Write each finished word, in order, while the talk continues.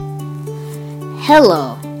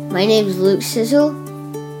Hello, my name is Luke Sizzle,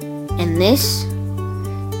 and this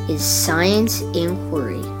is Science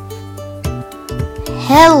Inquiry.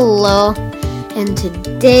 Hello, and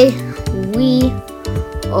today we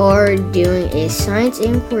are doing a Science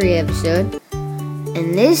Inquiry episode,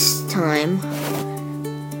 and this time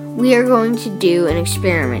we are going to do an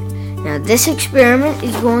experiment. Now, this experiment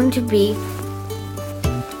is going to be,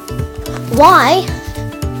 why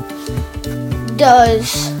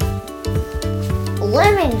does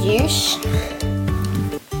lemon juice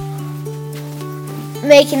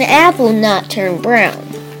make an apple not turn brown?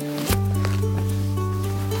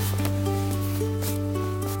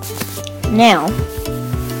 Now,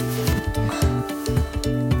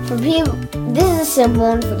 for people, this is a simple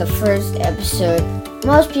one for the first episode.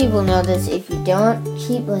 Most people know this. If you don't,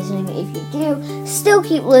 keep listening. If you do, still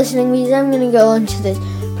keep listening, because I'm going to go into this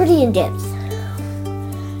pretty in depth.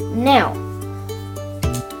 Now,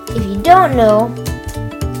 if you don't know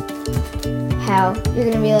how, you're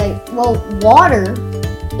going to be like, well, water,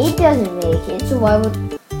 it doesn't make it, so why would,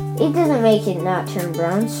 it doesn't make it not turn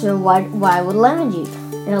brown, so why would lemon juice?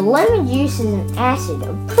 Now, lemon juice is an acid,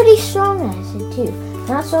 a pretty strong acid too.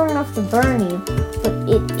 Not strong enough to burn you, but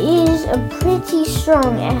it is a pretty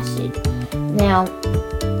strong acid. Now,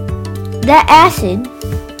 that acid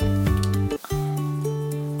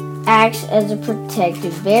acts as a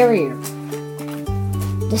protective barrier.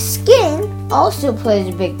 The skin also plays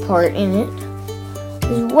a big part in it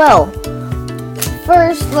as well.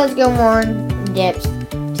 First, let's go more in depth to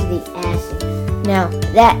the acid. Now,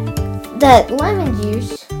 that lemon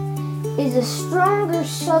juice is a stronger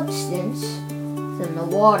substance than the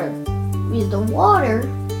water, because the water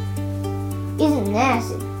isn't an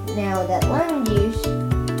acid. Now, that lemon juice,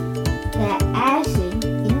 that acid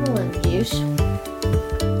in the lemon juice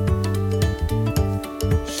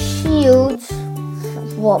shields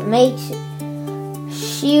what makes it,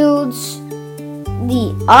 shields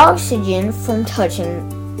the oxygen from touching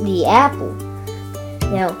the apple.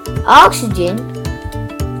 Now, oxygen,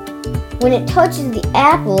 when it touches the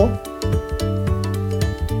apple,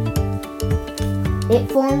 it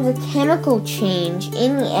forms a chemical change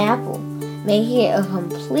in the apple, making it a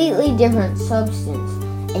completely different substance,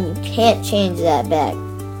 and you can't change that back.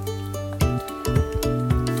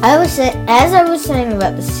 As I was saying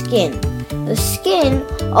about the skin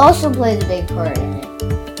also plays a big part in it.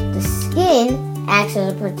 The skin acts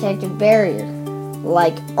as a protective barrier,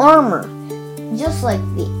 like armor, just like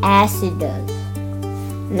the acid does.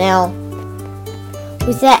 Now,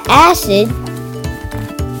 with the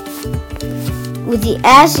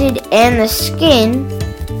acid and the skin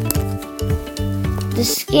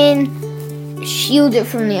shields it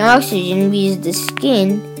from the oxygen, because the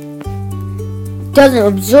skin doesn't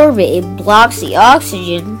absorb it. It blocks the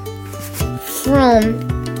oxygen from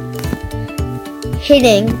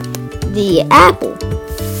hitting the apple.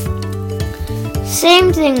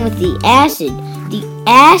 Same thing with the acid. The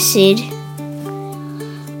acid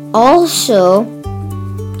also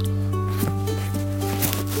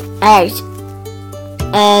acts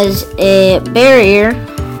as a barrier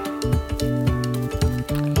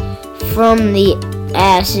from the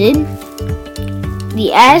acid.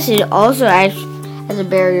 The acid also acts as a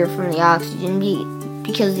barrier from the oxygen,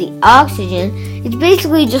 because the oxygen is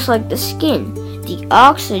basically just like the skin. The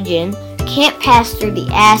oxygen can't pass through the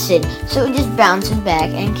acid, so it just bounces back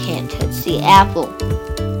and can't touch the apple.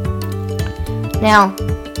 Now,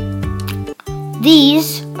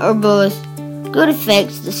 these are both good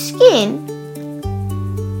effects. The skin,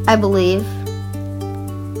 I believe.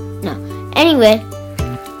 No. Anyway,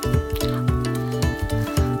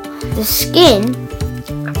 the skin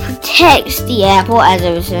protects the apple, as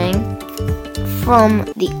I was saying, from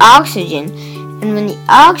the oxygen. And when the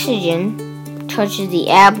oxygen touches the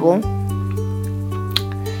apple,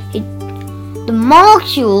 the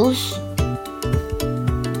molecules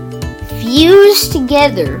fuse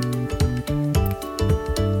together,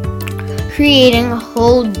 creating a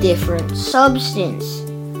whole different substance.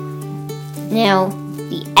 Now,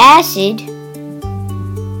 the acid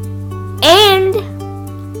and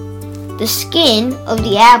the skin of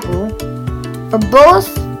the apple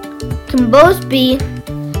can both be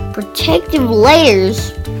protective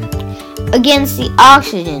layers against the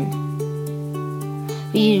oxygen.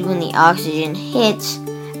 Because when the oxygen hits,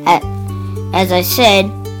 as I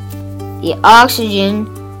said, the oxygen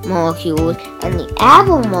molecules and the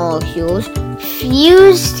apple molecules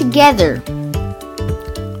fuse together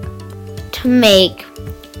to make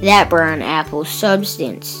that brown apple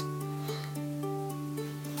substance.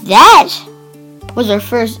 That was our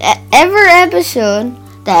first ever episode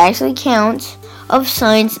that actually counts of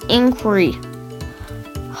Science Inquiry.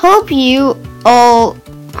 Hope you all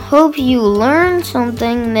hope you learned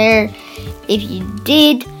something there. If you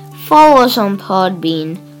did, follow us on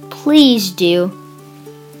Podbean. Please do.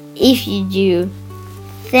 If you do,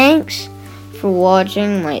 thanks for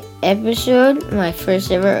watching my episode, my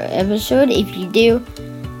first ever episode. If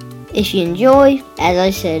you enjoy, as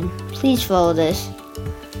I said, please follow this.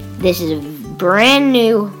 This is a brand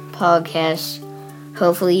new podcast.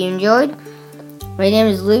 Hopefully you enjoyed. My name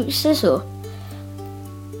is Luke Sissel.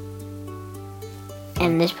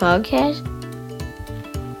 And this podcast,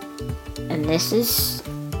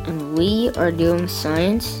 and we are doing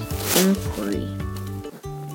science in